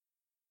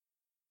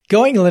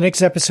Going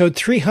Linux episode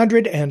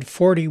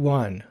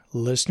 341,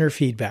 listener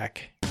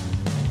feedback.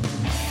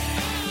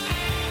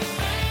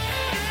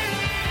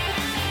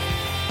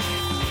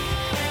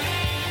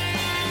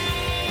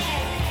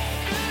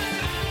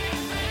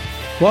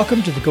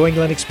 Welcome to the Going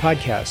Linux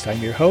podcast.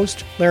 I'm your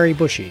host, Larry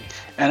Bushy.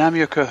 And I'm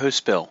your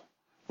co-host, Bill.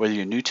 Whether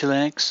you're new to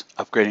Linux,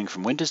 upgrading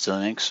from Windows to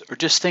Linux, or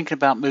just thinking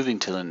about moving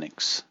to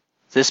Linux,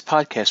 this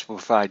podcast will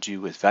provide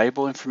you with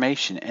valuable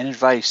information and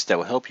advice that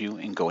will help you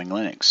in Going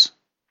Linux.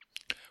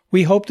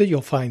 We hope that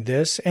you'll find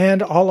this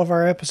and all of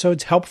our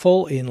episodes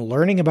helpful in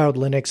learning about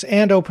Linux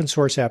and open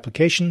source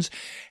applications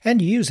and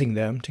using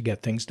them to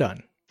get things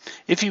done.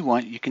 If you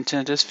want, you can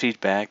send us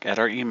feedback at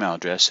our email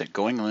address at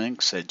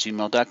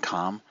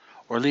goinglinux@gmail.com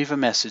or leave a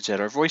message at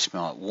our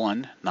voicemail at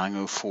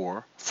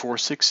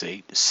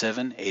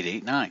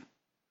 1-904-468-7889.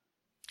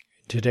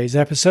 Today's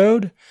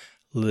episode,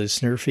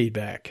 listener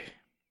feedback.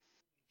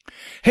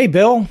 Hey,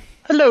 Bill.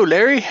 Hello,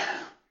 Larry.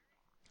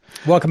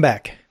 Welcome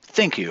back.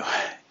 Thank you.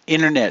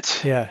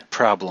 Internet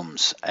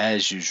problems,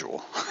 as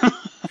usual.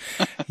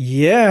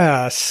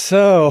 Yeah,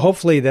 so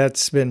hopefully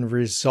that's been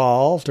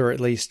resolved, or at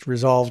least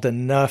resolved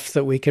enough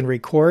that we can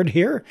record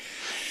here.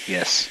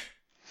 Yes.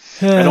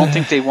 I don't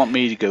think they want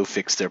me to go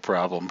fix their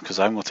problem, because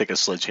I'm going to take a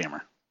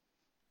sledgehammer.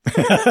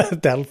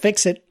 That'll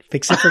fix it.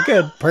 Fix it for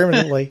good,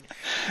 permanently.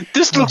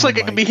 This looks like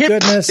it can be hit.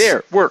 Goodness.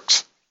 There,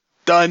 works.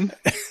 Done.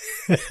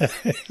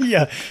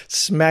 Yeah,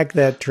 smack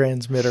that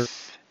transmitter.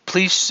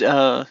 Please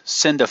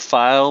send a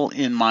file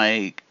in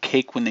my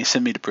cake when they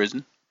send me to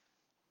prison.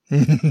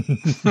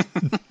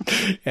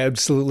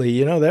 Absolutely.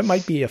 You know, that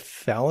might be a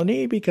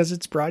felony because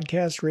it's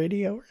broadcast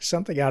radio or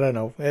something. I don't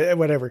know.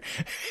 Whatever.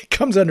 It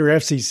comes under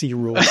FCC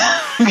rules.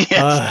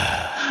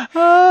 Yes.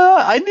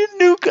 I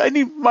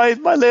need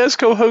my last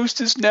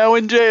co-host is now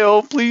in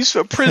jail. Please,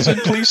 prison.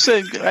 Please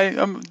send.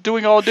 I'm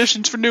doing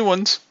auditions for new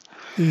ones.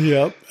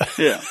 Yep.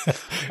 Yeah.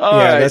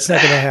 Right. That's not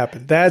going to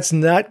happen. That's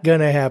not going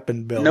to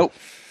happen, Bill. Nope.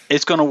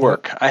 It's going to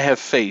work. I have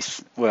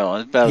faith. Well,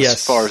 about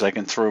as far as I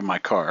can throw my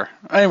car.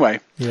 Anyway,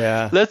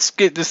 let's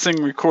get this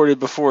thing recorded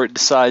before it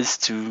decides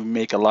to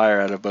make a liar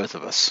out of both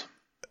of us.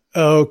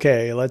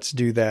 Okay, let's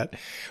do that.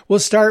 We'll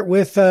start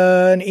with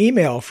an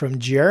email from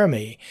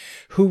Jeremy,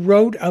 who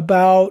wrote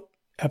about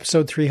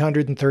episode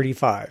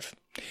 335.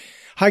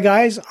 Hi,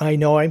 guys. I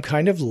know I'm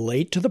kind of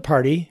late to the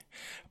party,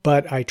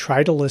 but I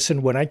try to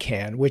listen when I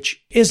can,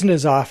 which isn't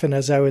as often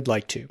as I would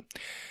like to.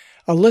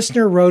 A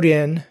listener wrote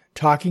in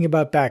talking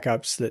about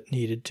backups that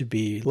needed to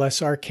be less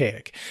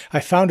archaic. I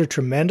found a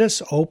tremendous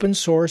open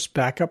source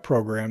backup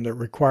program that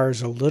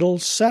requires a little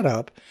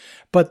setup,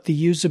 but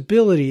the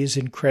usability is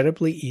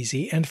incredibly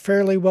easy and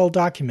fairly well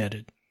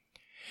documented.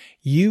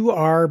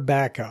 UR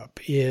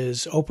Backup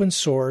is open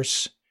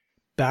source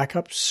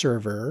backup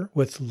server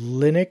with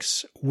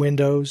Linux,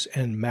 Windows,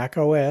 and Mac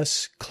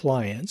OS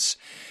clients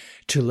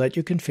to let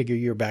you configure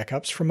your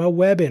backups from a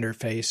web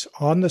interface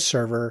on the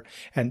server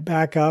and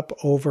back up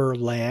over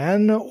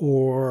LAN,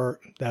 or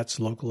that's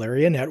local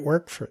area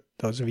network for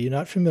those of you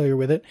not familiar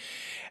with it,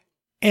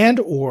 and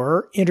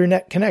or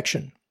internet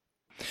connection.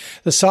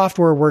 The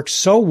software works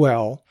so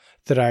well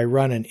that I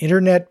run an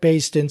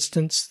internet-based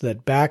instance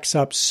that backs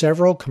up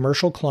several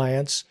commercial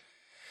clients.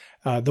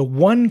 The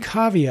one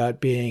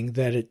caveat being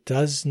that it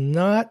does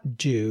not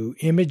do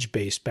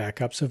image-based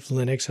backups of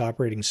Linux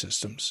operating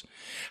systems.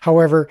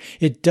 However,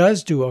 it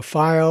does do a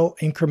file,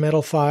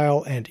 incremental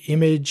file, and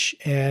image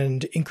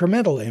and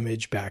incremental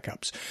image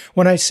backups.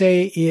 When I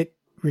say it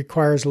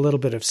requires a little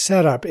bit of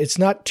setup, it's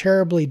not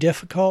terribly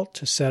difficult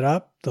to set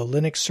up the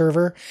Linux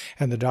server,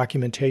 and the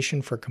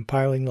documentation for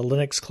compiling the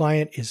Linux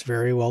client is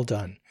very well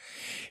done.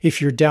 If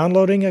you're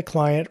downloading a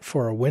client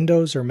for a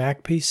Windows or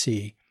Mac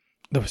PC,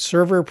 the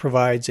server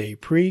provides a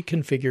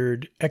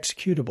pre-configured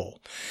executable.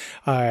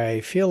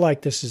 I feel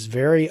like this is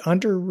very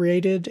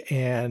underrated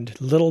and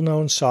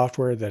little-known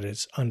software that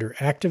is under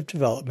active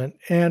development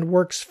and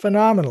works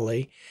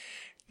phenomenally.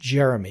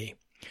 Jeremy.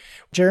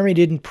 Jeremy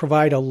didn't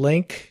provide a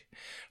link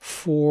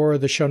for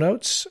the show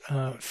notes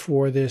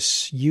for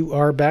this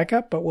UR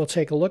backup, but we'll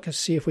take a look and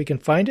see if we can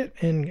find it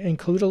and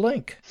include a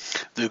link.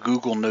 The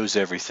Google knows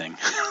everything.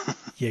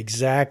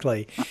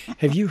 Exactly.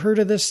 Have you heard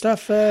of this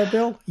stuff,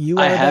 Bill? UR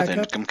I haven't.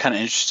 backup? I'm kind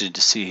of interested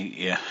to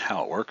see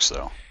how it works,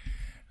 though.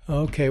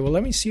 Okay, well,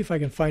 let me see if I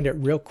can find it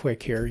real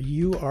quick here.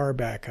 UR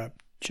backup.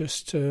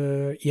 Just,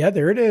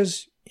 there it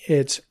is.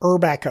 It's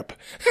backup.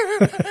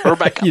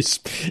 Backup.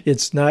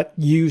 It's not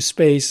U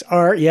space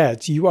R. Yeah,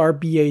 it's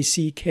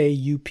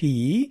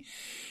URBACKUP.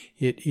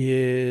 It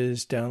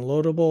is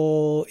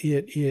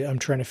downloadable. I'm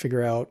trying to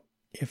figure out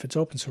if it's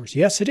open source.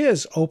 Yes, it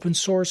is. Open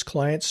source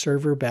client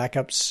server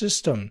backup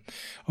system.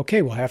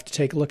 Okay, we'll have to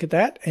take a look at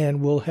that,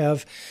 and we'll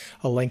have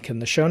a link in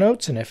the show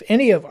notes. And if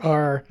any of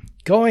our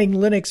Going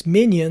Linux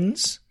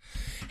minions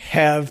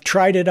have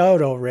tried it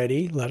out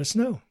already, let us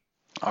know.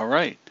 All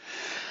right.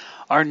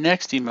 Our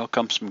next email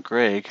comes from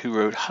Greg, who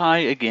wrote, "Hi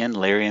again,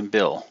 Larry and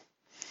Bill.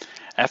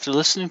 After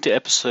listening to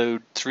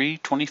episode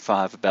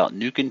 325 about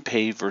Nuke and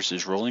Pave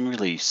versus rolling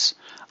release,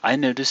 I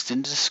noticed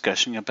in the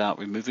discussion about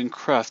removing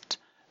cruft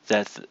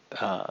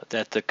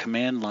that the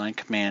command line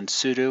command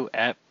sudo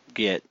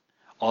apt-get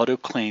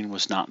autoclean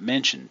was not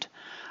mentioned.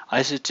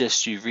 I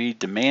suggest you read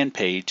the man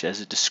page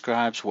as it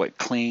describes what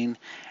clean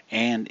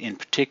and in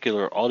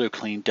particular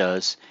autoclean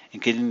does in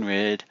getting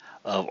rid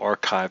of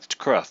archived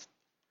cruft.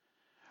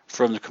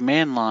 From the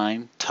command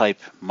line, type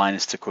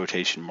minus the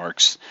quotation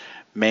marks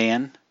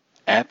man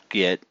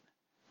apt-get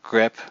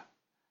grep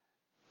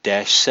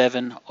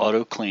 -7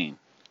 autoclean.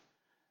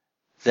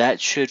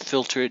 That should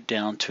filter it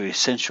down to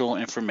essential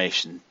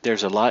information.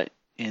 There's a lot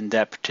in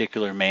that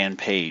particular man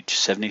page,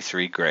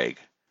 73 Greg.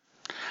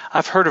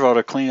 I've heard of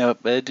AutoClean,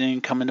 but it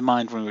didn't come into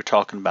mind when we were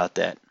talking about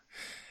that.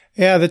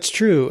 Yeah, that's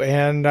true.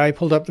 And I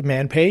pulled up the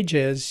man page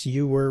as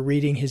you were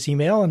reading his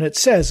email, and it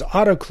says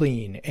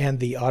AutoClean and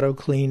the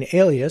AutoClean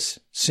alias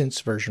since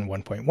version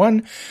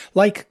 1.1.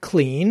 Like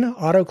clean,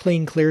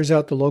 AutoClean clears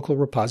out the local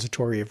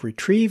repository of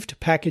retrieved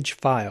package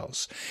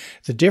files.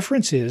 The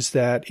difference is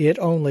that it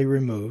only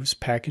removes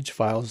package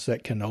files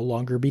that can no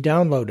longer be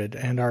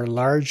downloaded and are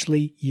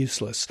largely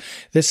useless.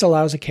 This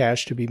allows a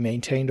cache to be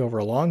maintained over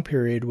a long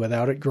period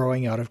without it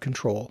growing out of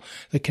control.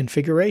 The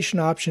configuration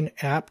option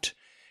apt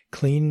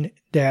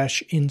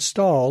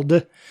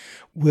clean-installed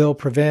will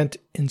prevent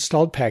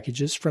installed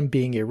packages from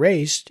being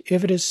erased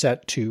if it is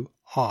set to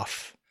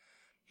off.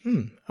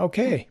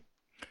 Okay.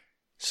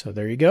 So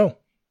there you go.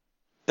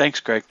 Thanks,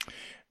 Greg.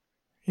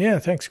 Yeah,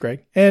 thanks,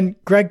 Greg. And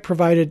Greg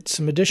provided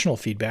some additional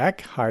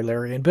feedback. Hi,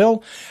 Larry and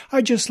Bill.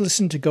 I just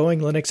listened to Going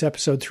Linux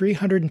episode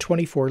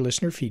 324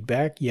 listener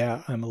feedback.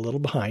 Yeah, I'm a little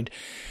behind.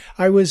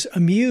 I was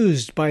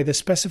amused by the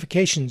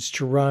specifications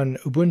to run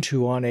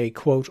Ubuntu on a,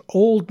 quote,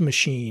 old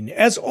machine,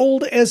 as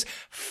old as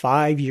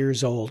 5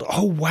 years old.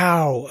 Oh,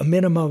 wow. A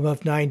minimum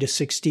of 9 to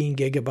 16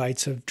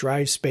 gigabytes of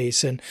drive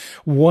space and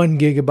 1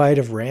 gigabyte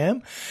of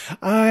RAM.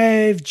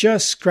 I've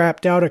just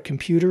scrapped out a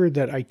computer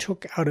that I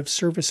took out of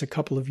service a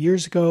couple of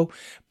years ago,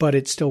 but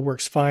it still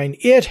works fine.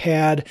 It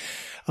had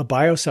a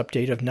BIOS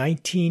update of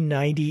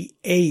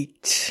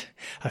 1998,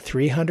 a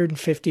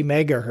 350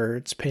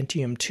 megahertz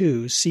Pentium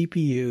 2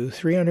 CPU,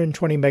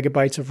 320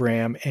 megabytes of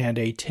RAM, and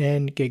a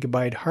 10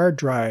 gigabyte hard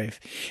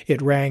drive.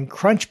 It ran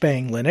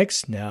Crunchbang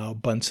Linux, now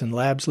Bunsen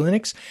Labs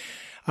Linux.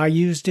 I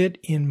used it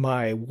in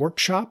my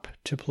workshop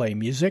to play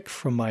music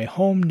from my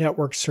home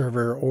network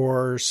server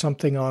or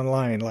something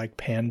online like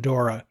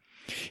Pandora.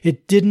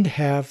 It didn't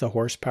have the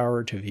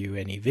horsepower to view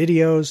any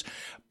videos,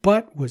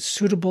 but was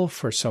suitable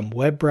for some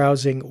web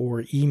browsing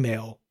or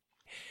email.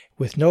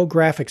 With no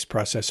graphics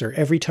processor,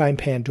 every time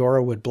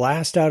Pandora would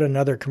blast out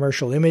another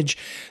commercial image,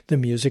 the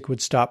music would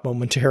stop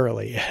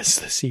momentarily as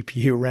the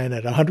CPU ran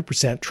at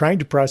 100% trying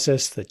to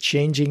process the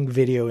changing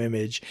video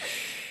image.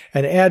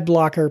 An ad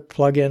blocker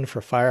plugin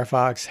for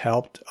Firefox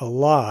helped a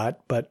lot,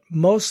 but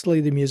mostly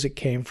the music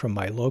came from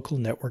my local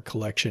network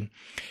collection.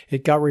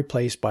 It got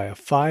replaced by a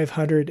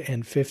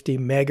 550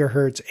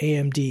 megahertz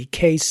AMD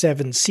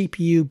K7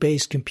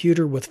 CPU-based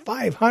computer with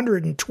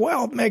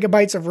 512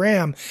 megabytes of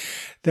RAM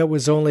that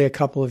was only a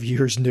couple of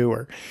years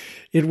newer.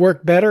 It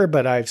worked better,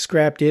 but I've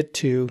scrapped it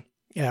too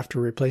after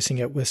replacing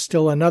it with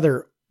still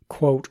another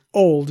quote,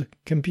 old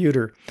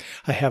computer.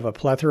 I have a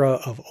plethora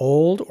of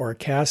old or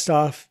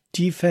cast-off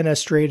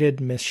defenestrated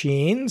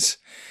machines.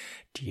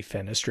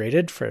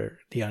 Defenestrated, for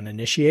the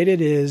uninitiated,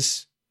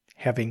 is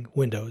having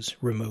windows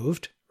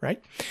removed,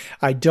 right?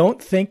 I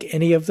don't think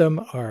any of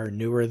them are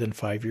newer than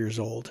 5 years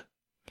old.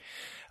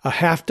 A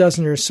half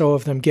dozen or so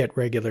of them get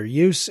regular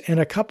use, and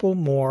a couple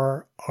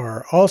more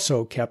are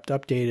also kept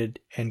updated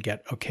and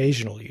get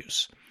occasional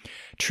use.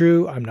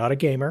 True, I'm not a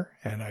gamer,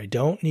 and I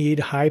don't need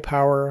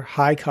high-power,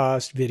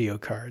 high-cost video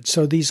cards,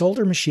 so these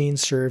older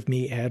machines serve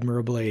me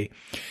admirably.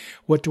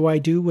 What do I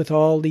do with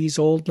all these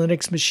old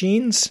Linux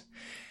machines?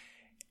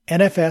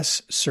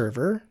 NFS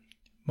server,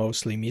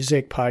 mostly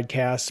music,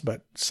 podcasts,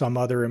 but some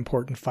other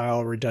important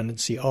file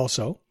redundancy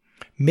also.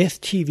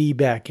 MythTV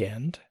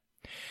backend.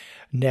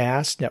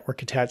 NAS,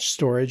 network-attached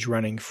storage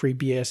running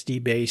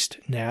FreeBSD-based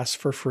NAS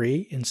for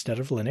free instead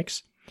of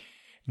Linux.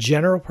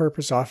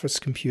 General-purpose office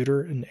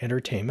computer and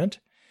entertainment.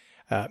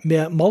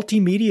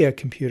 Multimedia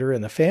computer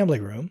in the family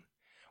room.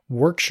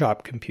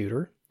 Workshop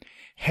computer.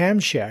 Ham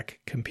Shack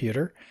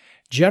computer.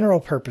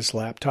 General-purpose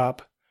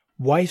laptop.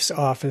 Wife's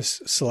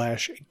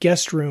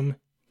office/guest room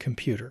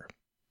computer.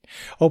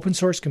 Open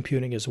source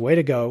computing is the way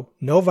to go.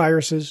 No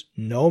viruses,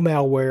 no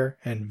malware,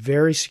 and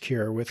very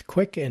secure with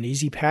quick and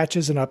easy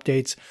patches and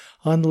updates.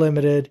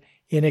 Unlimited,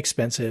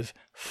 inexpensive,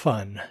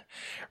 fun.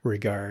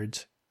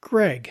 Regards,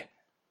 Greg.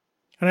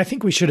 And I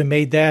think we should have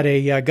made that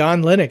a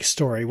Gone Linux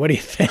story. What do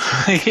you think?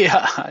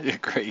 Yeah, I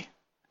agree.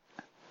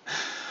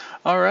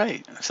 All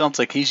right. Sounds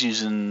like he's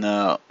using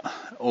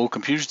old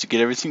computers to get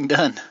everything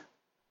done.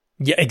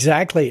 Yeah,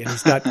 exactly. And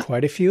he's got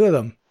quite a few of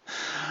them.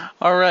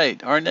 All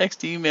right. Our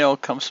next email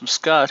comes from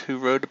Scott, who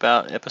wrote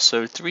about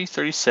episode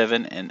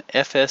 337 and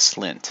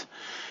FS-Lint.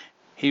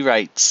 He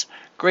writes,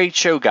 "Great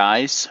show,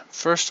 guys.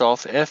 First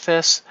off,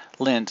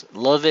 FS-Lint,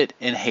 love it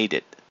and hate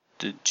it.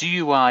 The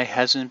GUI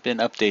hasn't been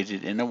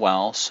updated in a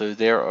while, so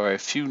there are a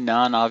few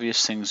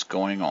non-obvious things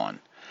going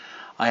on.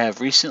 I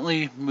have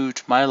recently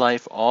moved my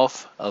life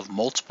off of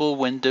multiple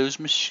Windows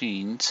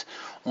machines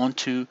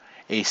onto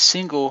a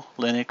single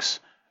Linux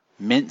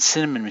Mint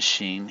Cinnamon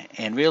machine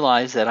and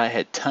realized that I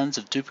had tons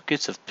of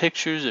duplicates of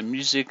pictures and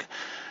music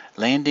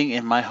landing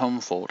in my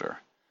home folder.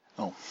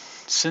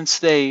 Since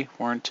they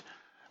weren't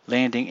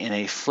landing in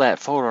a flat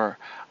folder,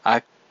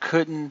 I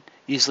couldn't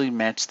easily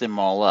match them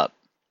all up.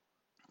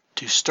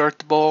 To start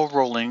the ball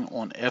rolling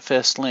on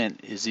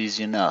FSLint is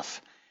easy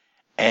enough.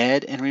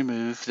 Add and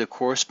remove the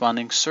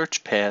corresponding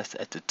search path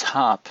at the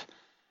top,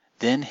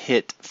 then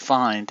hit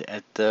Find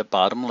at the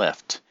bottom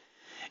left.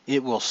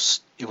 It will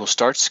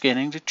start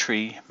scanning the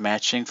tree,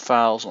 matching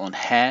files on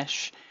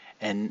hash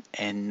and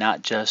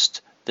not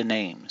just the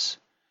names.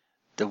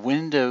 The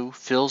window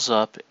fills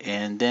up,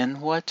 and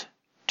then what?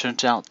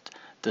 Turns out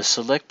the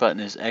select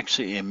button is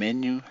actually a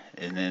menu,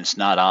 and it's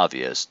not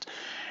obvious,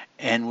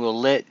 and will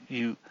let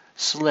you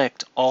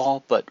select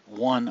all but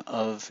one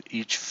of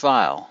each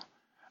file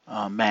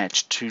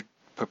match to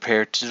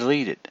prepare to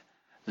delete it.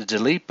 The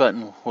delete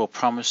button will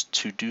promise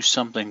to do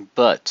something,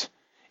 but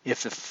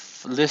if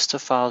the list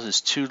of files is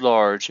too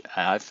large,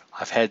 I've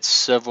had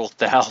several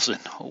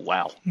thousand. Oh,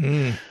 wow.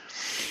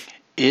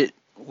 It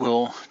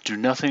will do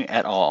nothing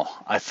at all.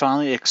 I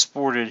finally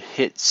exported,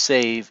 hit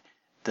save,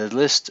 the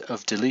list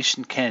of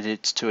deletion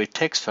candidates to a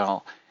text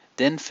file,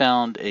 then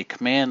found a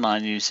command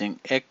line using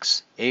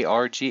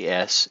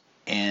xargs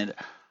and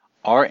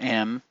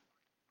rm-r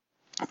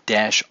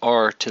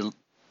to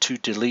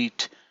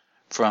delete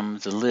from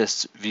the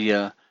list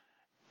via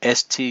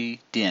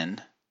stdin.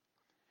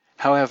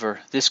 However,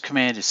 this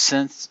command is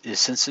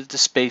sensitive to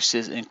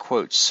spaces and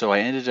quotes, so I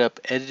ended up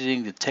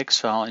editing the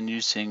text file and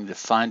using the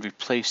find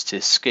replace to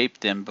escape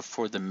them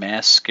before the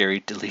mass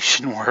scary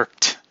deletion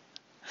worked.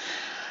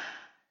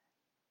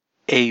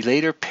 A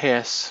later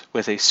pass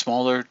with a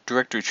smaller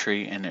directory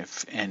tree and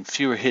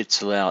fewer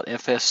hits allowed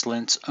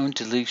FSLint's own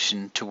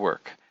deletion to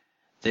work.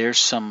 There's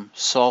some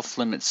soft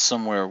limit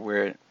somewhere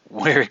where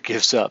it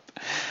gives up.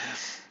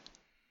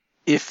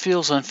 It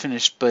feels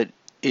unfinished, but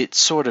it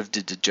sort of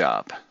did the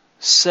job.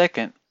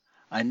 Second,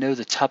 I know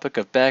the topic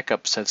of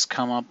backups has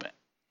come up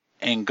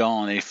and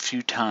gone a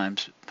few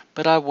times,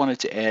 but I wanted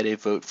to add a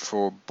vote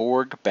for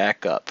Borg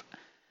Backup.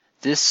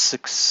 This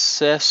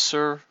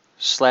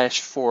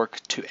successor/fork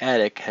to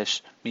Attic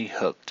has me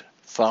hooked.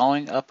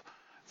 Following up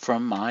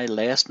from my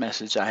last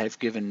message, I have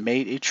given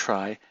Mate a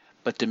try,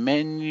 but the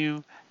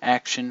menu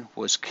action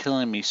was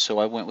killing me, so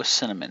I went with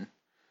Cinnamon.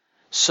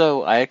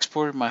 So I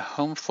exported my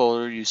home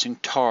folder using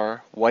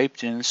tar,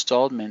 wiped and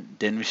installed Mint,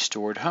 then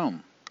restored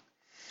home.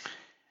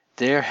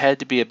 There had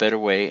to be a better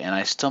way, and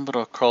I stumbled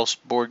across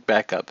Borg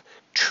Backup.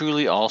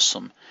 Truly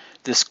awesome.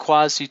 This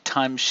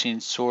quasi-time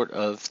machine sort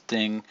of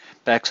thing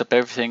backs up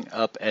everything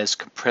up as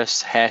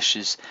compressed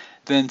hashes,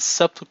 then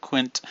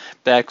subsequent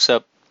backs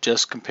up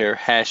just compare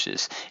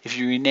hashes. If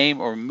you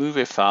rename or remove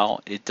a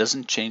file, it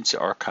doesn't change the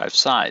archive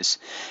size.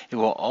 It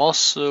will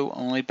also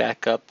only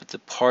back up the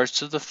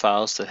parts of the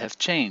files that have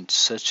changed,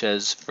 such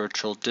as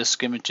virtual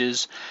disk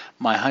images.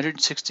 My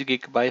 160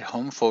 gigabyte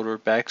home folder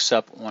backs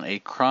up on a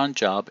cron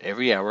job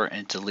every hour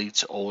and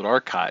deletes old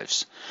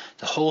archives.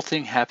 The whole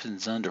thing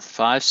happens under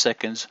 5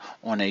 seconds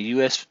on a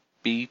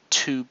USB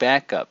 2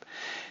 backup.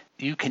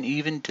 You can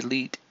even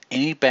delete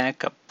any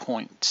backup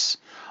points.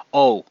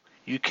 Oh,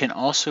 you can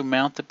also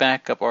mount the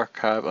backup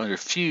archive under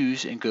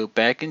Fuse and go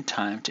back in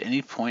time to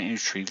any point and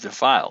retrieve the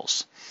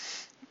files.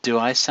 Do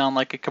I sound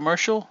like a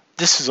commercial?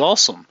 This is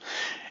awesome.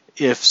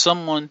 If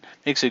someone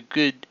makes a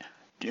good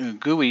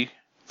GUI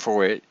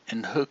for it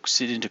and hooks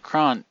it into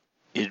cron,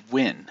 it'd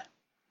win.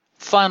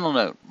 Final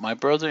note, my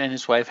brother and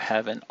his wife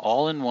have an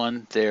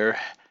all-in-one there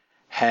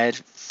had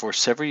for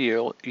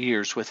several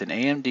years with an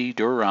AMD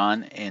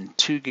Duron and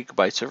 2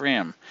 gigabytes of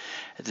RAM.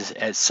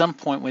 At some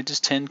point, Windows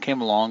 10 came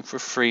along for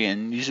free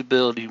and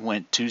usability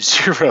went to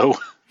 0.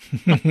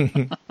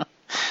 The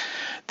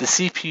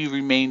CPU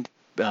remained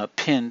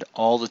pinned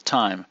all the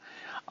time.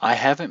 I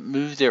haven't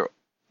moved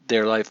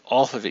their life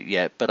off of it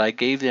yet, but I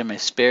gave them a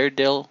spare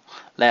Dell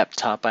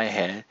laptop I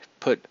had,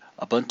 put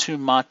Ubuntu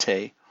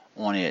Mate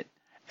on it,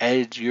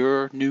 added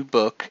your new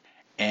book,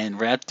 and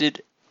wrapped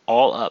it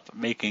all up,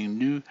 making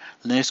new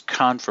Linux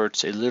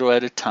converts a little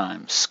at a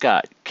time.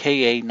 Scott,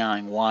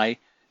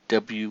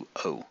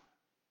 KA9YWO.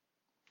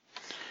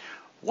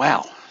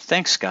 Wow.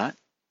 Thanks, Scott.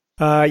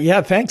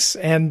 Yeah, thanks.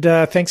 And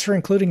thanks for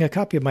including a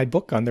copy of my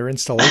book on their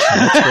installation.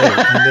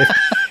 That's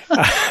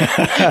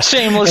great.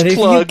 Shameless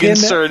plug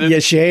inserted. Yeah,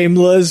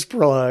 shameless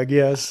plug.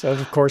 Yes.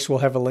 Of course, we'll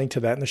have a link to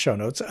that in the show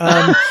notes.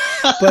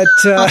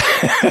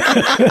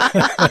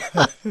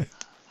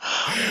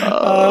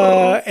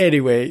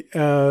 Anyway,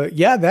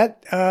 yeah,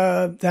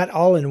 that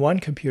all-in-one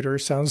computer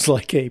sounds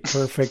like a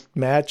perfect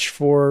match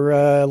for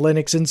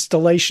Linux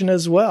installation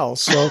as well.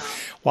 So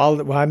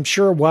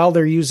while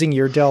they're using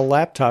your Dell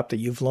laptop that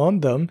you've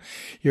loaned them,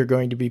 you're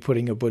going to be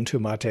putting Ubuntu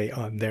Mate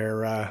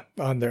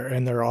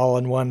on their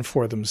all-in-one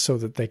for them so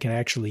that they can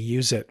actually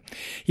use it.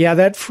 Yeah,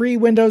 that free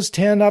Windows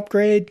 10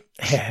 upgrade,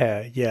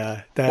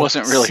 Yeah. That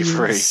wasn't really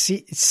free.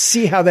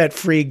 See how that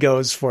free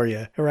goes for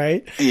you,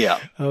 right? Yeah.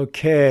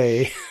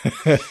 Okay.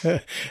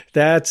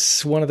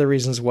 That's one of the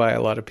reasons why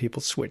a lot of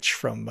people switch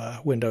from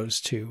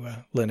Windows to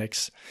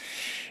Linux.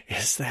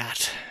 Is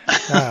that?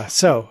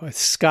 So,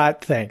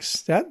 Scott,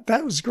 thanks.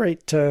 That was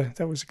great.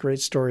 That was a great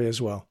story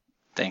as well.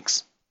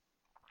 Thanks.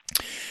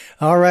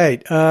 All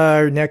right.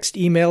 Our next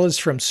email is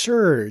from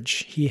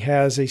Serge. He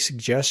has a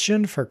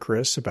suggestion for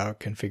Chris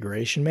about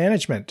configuration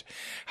management.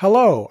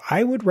 Hello.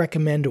 I would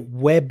recommend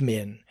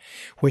Webmin,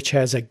 which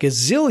has a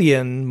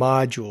gazillion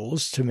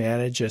modules to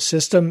manage a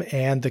system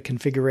and the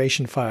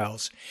configuration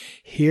files.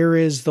 Here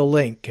is the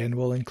link, and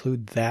we'll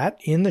include that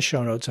in the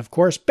show notes. Of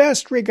course,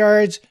 best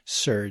regards,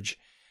 Serge.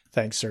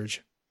 Thanks,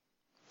 Serge.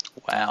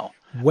 Wow.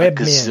 Webmin.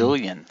 A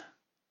gazillion.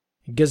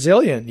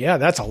 Gazillion. Yeah,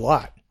 that's a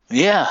lot.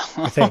 Yeah.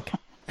 I think.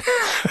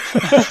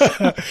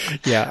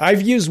 Yeah,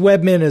 I've used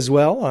Webmin as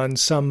well on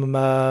some,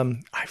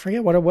 I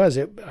forget what it was.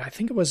 I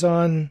think it was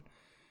on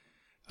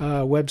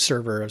a web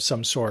server of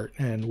some sort.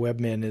 And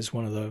Webmin is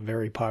one of the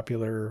very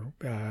popular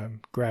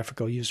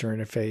graphical user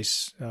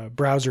interface,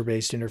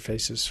 browser-based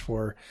interfaces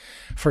for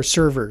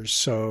servers.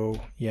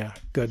 So yeah,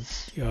 good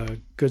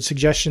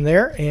suggestion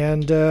there.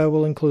 And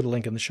we'll include a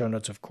link in the show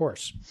notes, of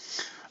course.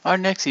 Our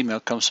next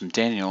email comes from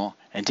Daniel,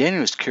 and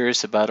Daniel is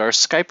curious about our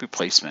Skype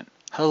replacement.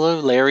 Hello,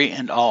 Larry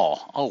and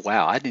all. Oh,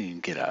 wow. I didn't even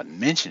get a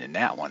mention in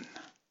that one.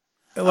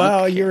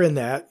 Well, okay. You're in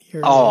that.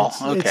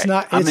 Okay. It's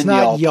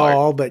not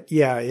y'all, but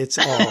yeah, it's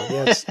all.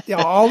 Yes,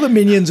 all the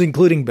minions,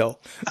 including Bill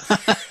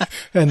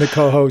and the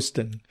co-host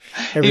and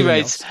everything He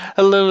writes, else.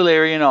 Hello,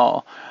 Larry and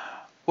all.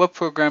 What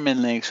program in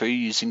Linux are you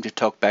using to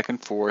talk back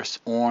and forth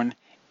on?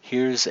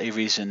 Here's a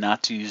reason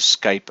not to use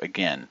Skype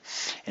again.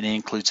 And it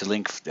includes a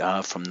link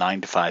from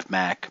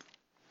 9to5Mac.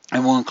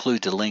 And we'll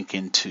include the link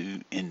in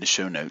the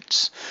show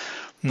notes.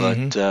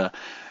 But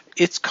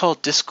it's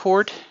called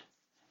Discord,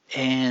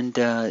 and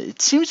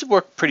it seems to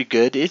work pretty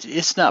good.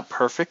 It's not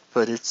perfect,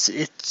 but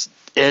it's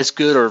as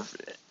good or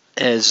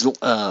as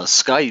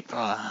Skype,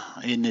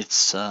 and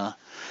it's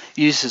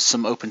uses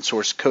some open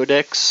source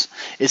codecs.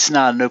 It's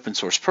not an open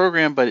source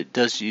program, but it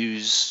does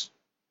use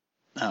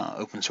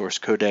open source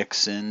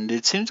codecs, and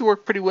it seems to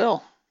work pretty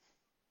well.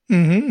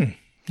 Mm-hmm. It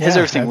has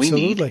everything we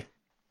need.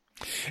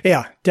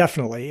 Yeah,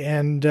 definitely.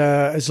 And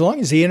as long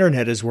as the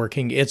internet is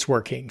working, it's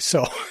working.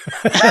 So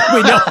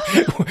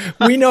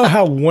we know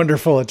how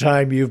wonderful a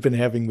time you've been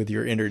having with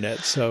your internet.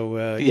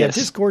 So yeah,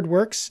 Discord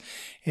works.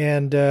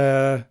 And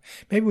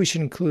maybe we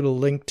should include a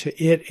link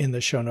to it in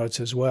the show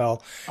notes as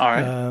well. All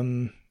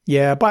right.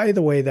 Yeah, by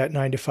the way, that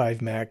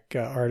 9to5Mac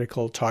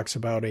article talks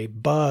about a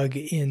bug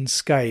in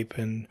Skype,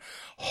 and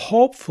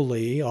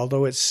hopefully,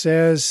 although it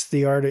says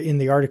in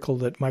the article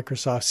that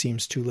Microsoft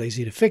seems too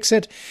lazy to fix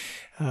it,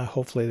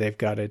 hopefully they've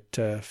got it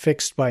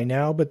fixed by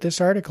now. But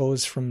this article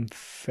is from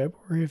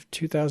February of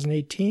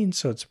 2018,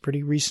 so it's a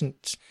pretty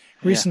recent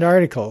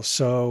article.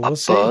 So we'll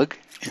see. A bug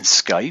in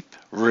Skype?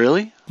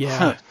 Really?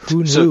 Yeah.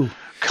 Who knew? So,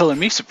 color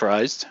me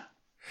surprised.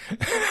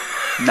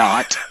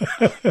 Not.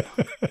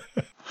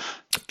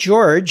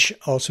 George,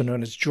 also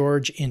known as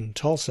George in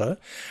Tulsa,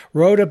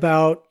 wrote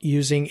about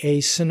using a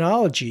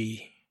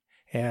Synology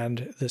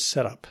and the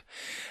setup.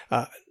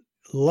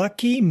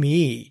 Lucky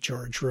me,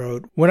 George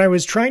wrote. When I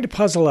was trying to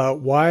puzzle out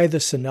why the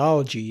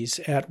Synologies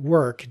at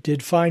work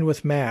did fine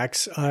with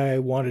Macs I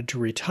wanted to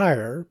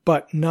retire,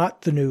 but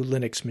not the new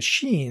Linux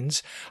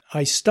machines,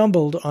 I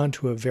stumbled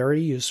onto a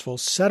very useful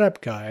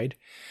setup guide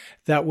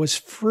that was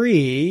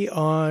free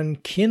on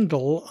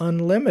Kindle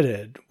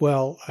Unlimited.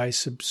 Well, I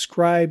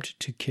subscribed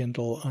to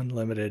Kindle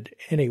Unlimited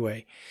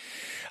anyway.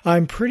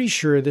 I'm pretty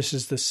sure this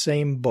is the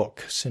same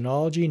book,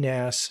 Synology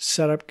NAS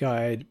Setup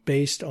Guide,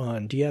 based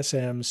on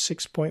DSM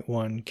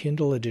 6.1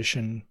 Kindle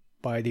edition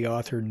by the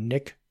author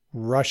Nick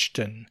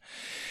Rushton.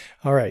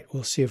 All right,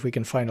 we'll see if we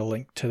can find a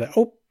link to that.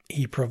 Oh,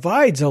 he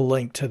provides a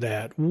link to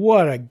that.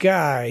 What a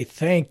guy.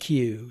 Thank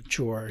you,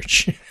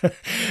 George.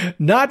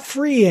 Not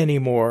free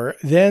anymore.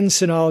 Then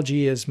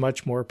Synology is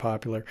much more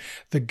popular.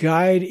 The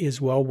guide is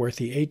well worth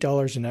the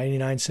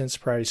 $8.99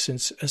 price,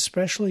 since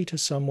especially to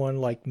someone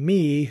like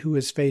me who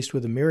is faced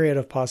with a myriad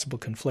of possible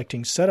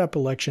conflicting setup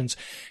elections,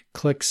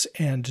 clicks,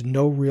 and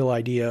no real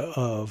idea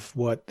of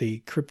what the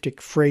cryptic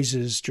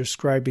phrases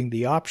describing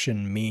the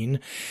option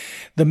mean.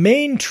 The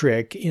main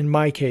trick in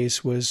my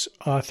case was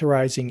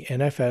authorizing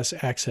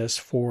NFS access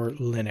for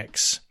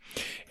Linux.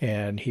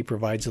 And he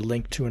provides a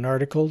link to an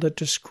article that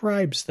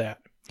describes that.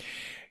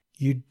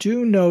 You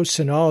do know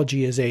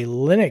Synology is a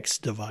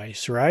Linux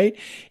device, right?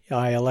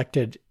 I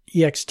elected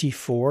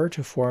ext4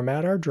 to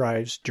format our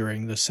drives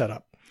during the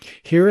setup.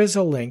 Here is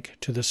a link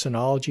to the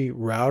Synology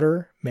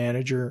Router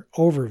Manager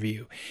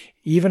Overview.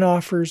 Even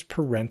offers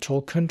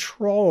parental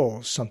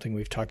controls, something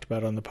we've talked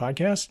about on the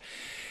podcast.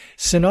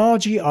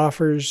 Synology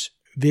offers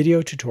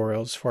video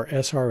tutorials for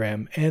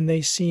SRM, and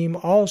they seem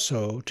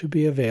also to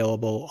be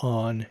available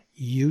on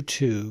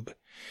YouTube.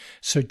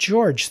 So,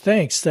 George,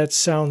 thanks. That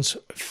sounds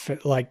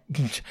like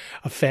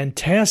a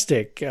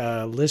fantastic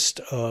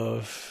list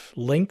of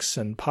links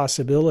and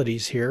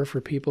possibilities here for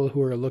people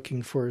who are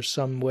looking for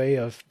some way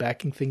of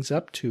backing things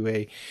up to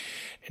a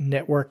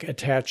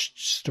network-attached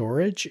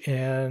storage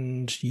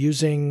and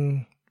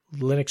using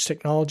Linux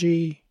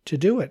technology to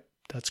do it.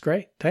 That's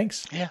great.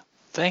 Thanks. Yeah,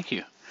 thank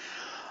you.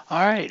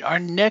 All right, our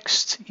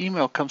next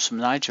email comes from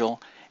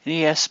Nigel, and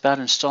he asks about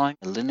installing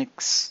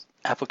Linux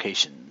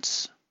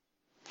applications.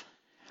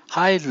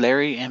 Hi,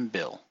 Larry and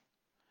Bill.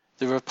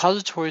 The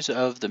repositories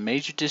of the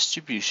major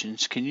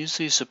distributions can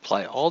usually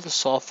supply all the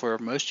software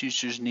most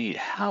users need.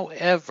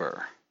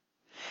 However,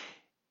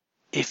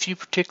 if you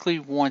particularly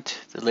want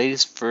the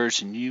latest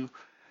version, you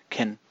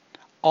can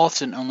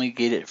often only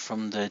get it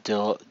from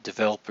the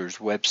developer's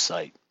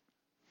website.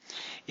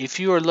 If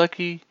you are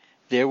lucky,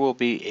 there will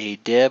be a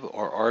deb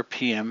or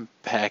RPM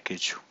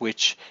package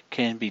which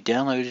can be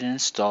downloaded and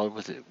installed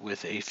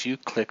with a few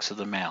clicks of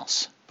the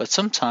mouse. But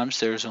sometimes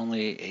there is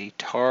only a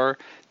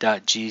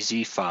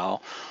tar.gz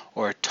file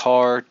or a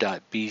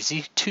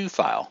tar.bz2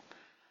 file.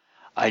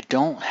 I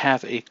don't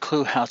have a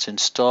clue how to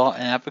install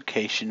an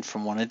application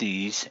from one of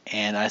these,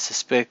 and I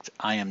suspect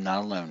I am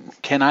not alone.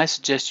 Can I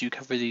suggest you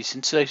cover these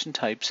installation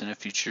types in a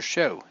future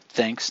show?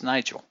 Thanks,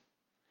 Nigel.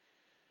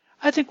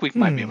 I think we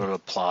might be able to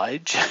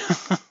oblige.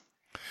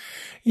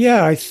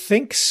 Yeah, I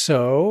think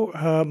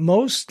so.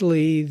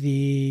 Mostly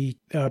the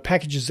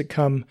packages that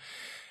come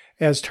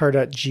as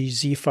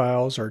tar.gz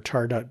files or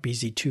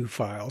tar.bz2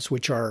 files,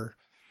 which are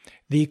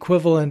the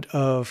equivalent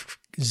of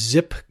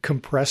zip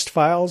compressed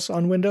files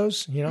on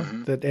Windows,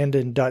 that end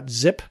in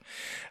 .zip.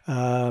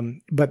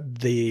 But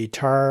the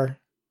tar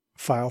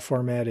file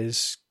format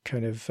is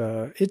kind of,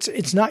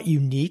 it's not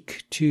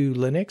unique to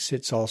Linux.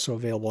 It's also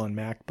available on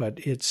Mac, but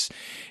it's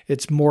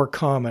more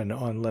common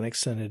on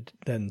Linux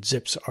than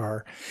zips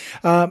are.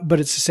 But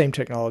it's the same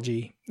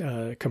technology,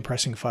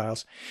 compressing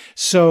files.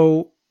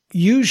 So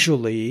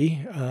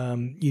usually,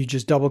 you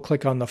just double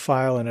click on the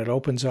file and it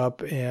opens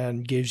up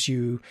and gives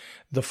you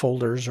the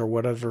folders or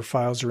whatever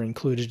files are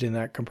included in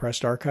that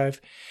compressed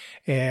archive.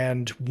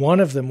 And one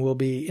of them will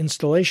be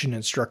installation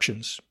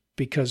instructions,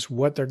 because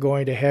what they're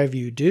going to have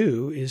you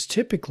do is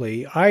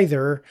typically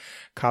either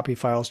copy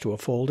files to a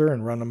folder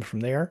and run them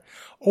from there,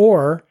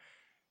 or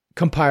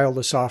compile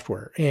the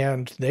software.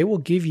 And they will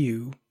give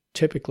you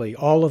typically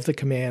all of the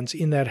commands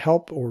in that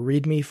help or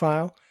README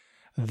file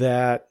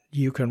that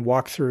you can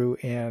walk through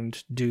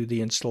and do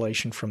the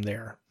installation from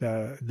there.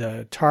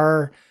 The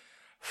tar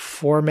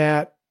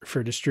format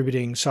for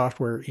distributing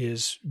software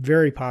is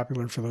very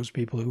popular for those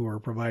people who are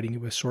providing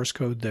it with source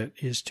code that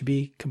is to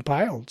be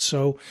compiled.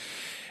 So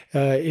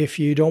if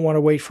you don't want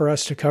to wait for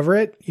us to cover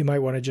it, you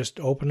might want to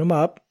just open them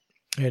up.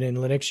 And in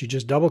Linux, you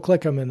just double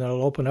click them and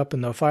they'll open up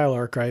in the file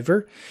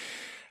archiver,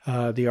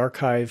 the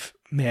archive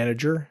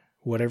manager,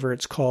 whatever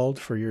it's called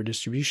for your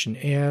distribution,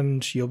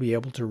 and you'll be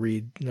able to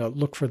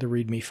look for the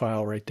README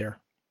file right there.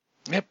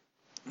 Yep.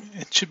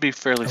 It should be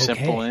fairly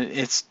simple.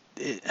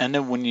 I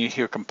know when you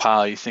hear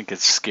compile, you think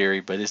it's scary,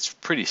 but it's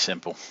pretty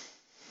simple.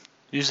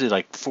 Usually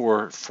like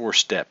four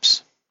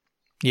steps.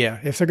 Yeah,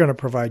 if they're going to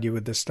provide you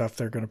with this stuff,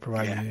 they're going to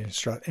provide you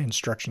the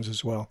instructions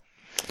as well.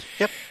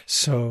 Yep.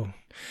 So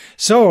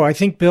I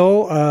think,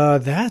 Bill,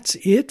 that's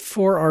it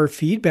for our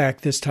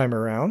feedback this time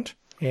around.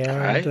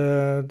 And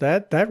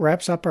that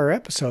wraps up our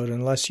episode,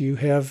 unless you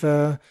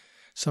have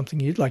something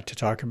you'd like to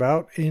talk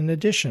about in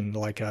addition,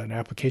 like an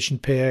application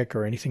pick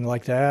or anything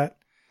like that.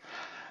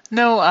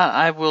 No,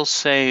 I will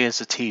say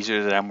as a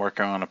teaser that I'm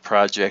working on a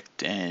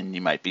project, and you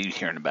might be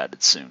hearing about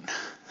it soon.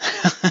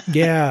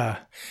 Yeah,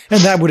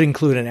 and that would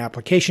include an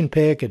application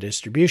pick, a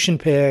distribution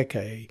pick,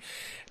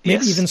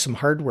 maybe even some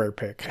hardware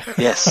pick.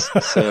 Yes,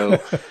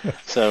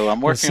 so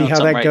I'm working on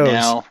something right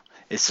now.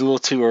 It's a little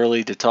too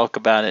early to talk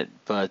about it,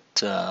 but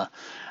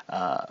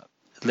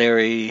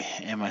Larry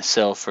and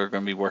myself are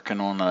going to be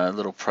working on a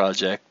little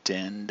project,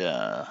 and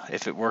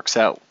if it works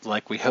out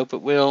like we hope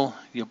it will,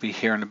 you'll be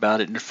hearing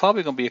about it. And there's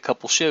probably going to be a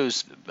couple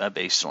shows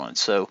based on it,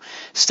 so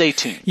stay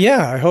tuned.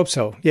 Yeah, I hope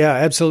so. Yeah,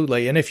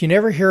 absolutely. And if you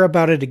never hear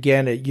about it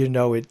again, it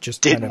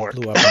just kind of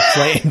blew up in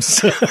flames.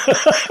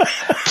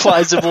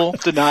 Plausible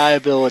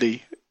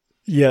deniability.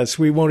 Yes,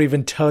 we won't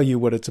even tell you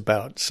what it's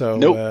about.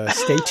 So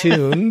stay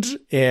tuned.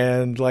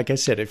 And like I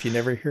said, if you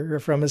never hear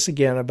from us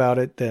again about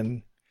it,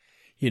 then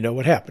you know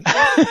what happened.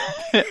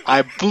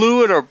 I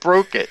blew it or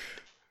broke it.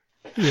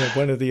 Yeah,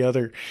 one or the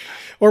other.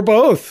 Or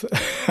both.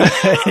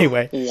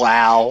 Anyway.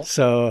 Wow.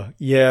 So,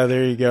 yeah,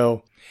 there you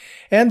go.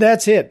 And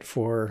that's it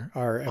for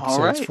our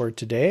episodes for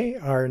today.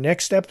 Our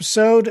next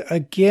episode,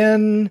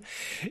 again,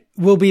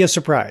 will be a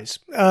surprise.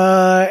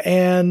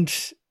 And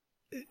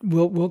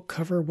we'll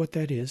cover what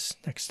that is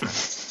next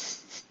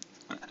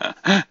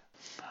time.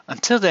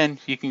 Until then,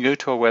 you can go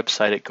to our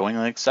website at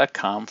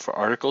goinglinux.com for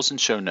articles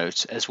and show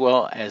notes, as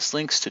well as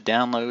links to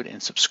download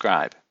and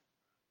subscribe.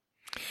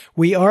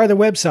 We are the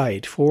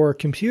website for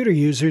computer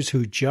users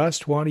who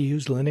just want to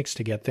use Linux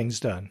to get things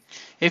done.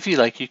 If you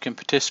like, you can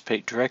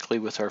participate directly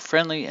with our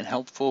friendly and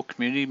helpful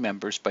community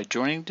members by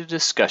joining the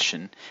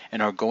discussion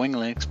in our Going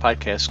Linux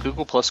Podcast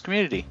Google Plus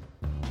community.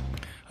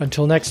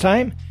 Until next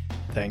time,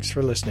 thanks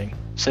for listening.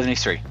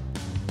 73.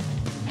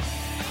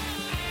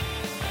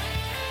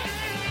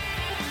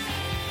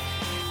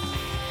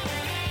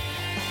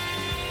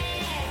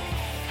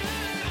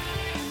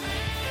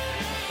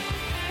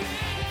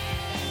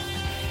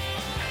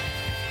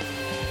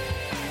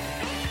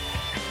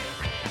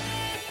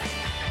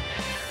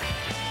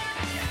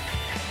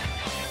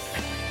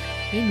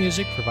 Theme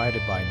music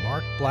provided by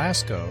Mark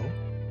Blasco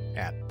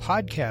at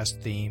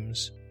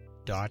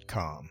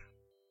podcastthemes.com.